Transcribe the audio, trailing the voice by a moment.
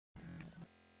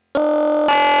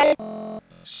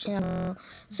channel.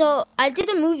 So I did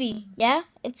a movie, yeah?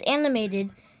 It's animated.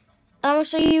 I'm gonna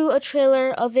show you a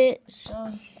trailer of it.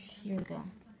 So here we go.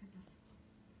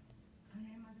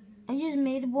 I just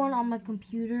made one on my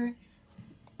computer.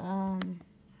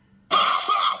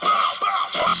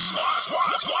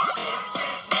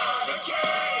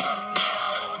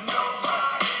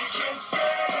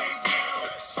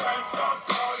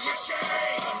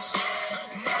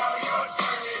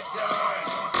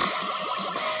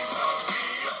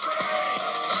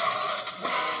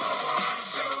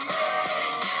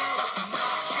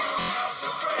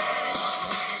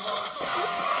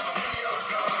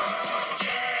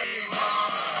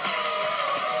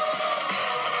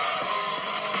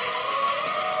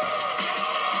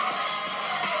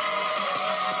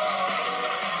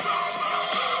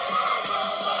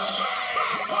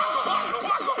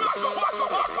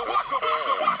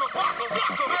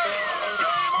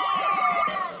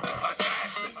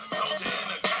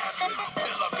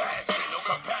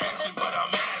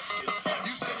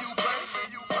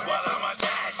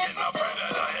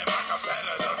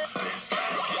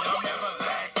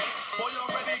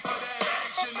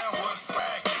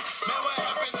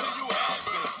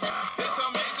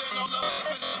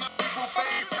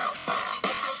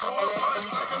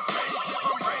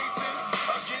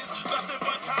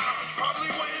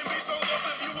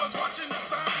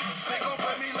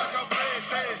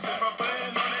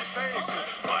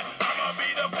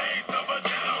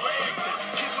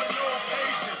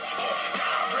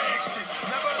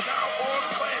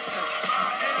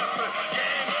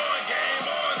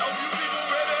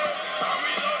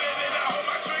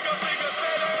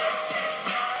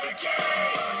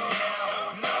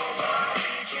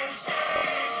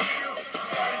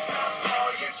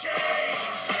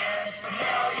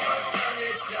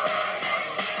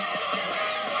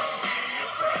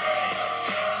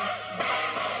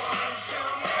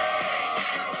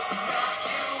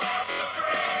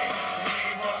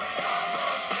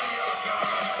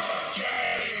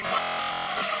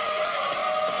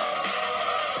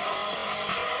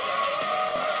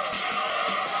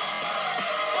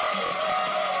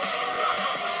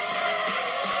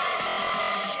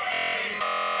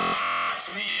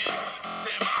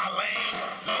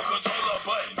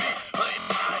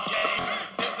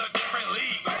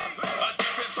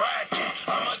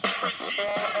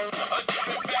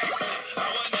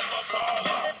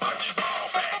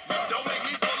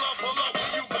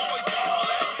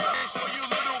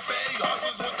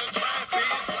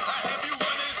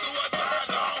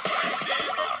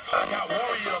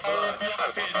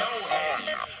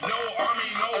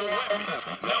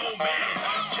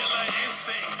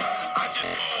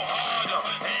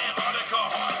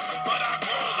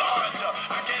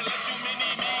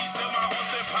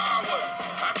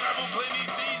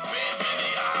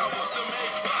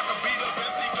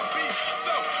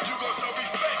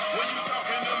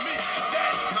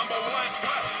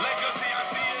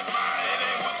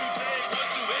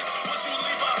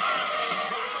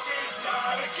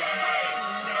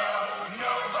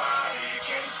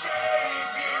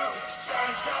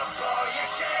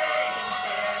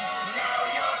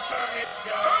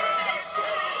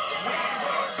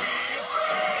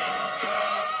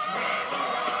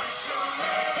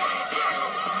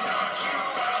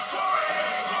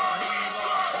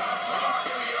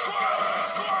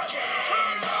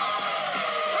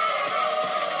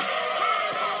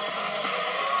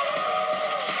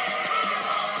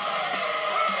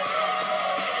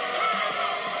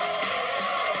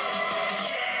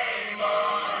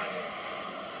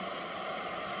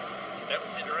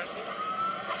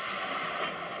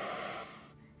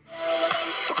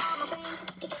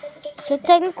 So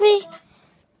technically,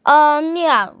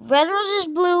 yeah, Red Roses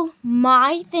Blue,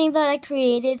 my thing that I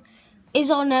created, is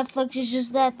on Netflix. It's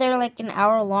just that they're like an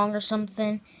hour long or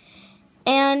something.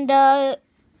 And,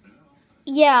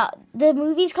 yeah, the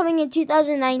movie's coming in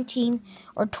 2019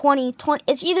 or 2020.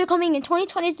 It's either coming in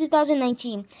 2020 or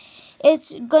 2019.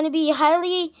 It's going to be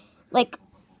highly, like,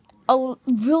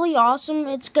 really awesome.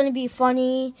 It's going to be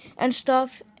funny and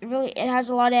stuff. It has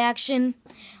a lot of action,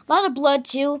 a lot of blood,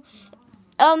 too.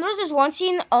 There's this one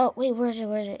scene. Oh, wait, where is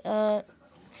it? Hold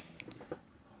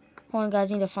on,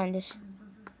 guys. I need to find this.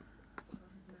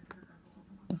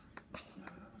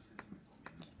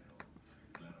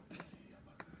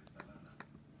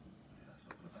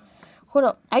 Hold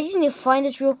up. I just need to find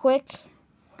this real quick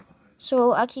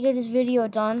so I can get this video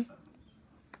done.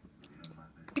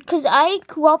 Because I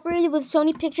cooperated with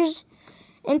Sony Pictures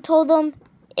and told them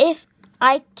if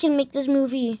I can make this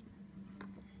movie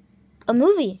a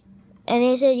movie. And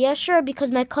they said, yeah, sure,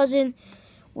 because my cousin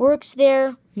works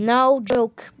there No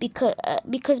joke,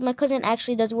 because my cousin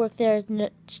actually does work there.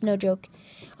 It's no joke.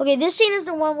 Okay, this scene is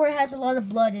the one where it has a lot of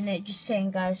blood in it. Just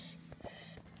saying, guys.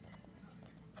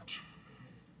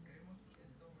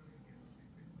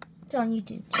 It's on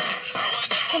YouTube.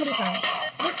 Somebody find it.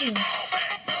 This scene.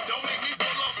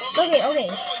 Okay.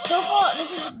 So far,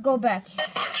 let's just go back.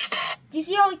 Do you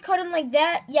see how we cut him like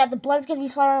that? Yeah, the blood's gonna be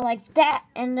splattered like that,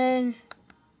 and then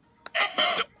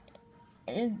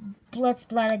blood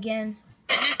splat again.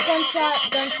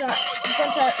 Gunshot,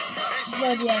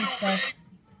 blood, yeah, and stuff.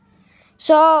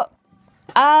 So,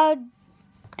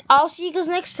 I'll see you guys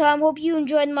next time. Hope you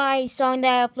enjoyed my song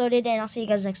that I uploaded, and I'll see you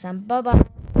guys next time. Bye bye.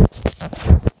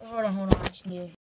 Hold on. I just need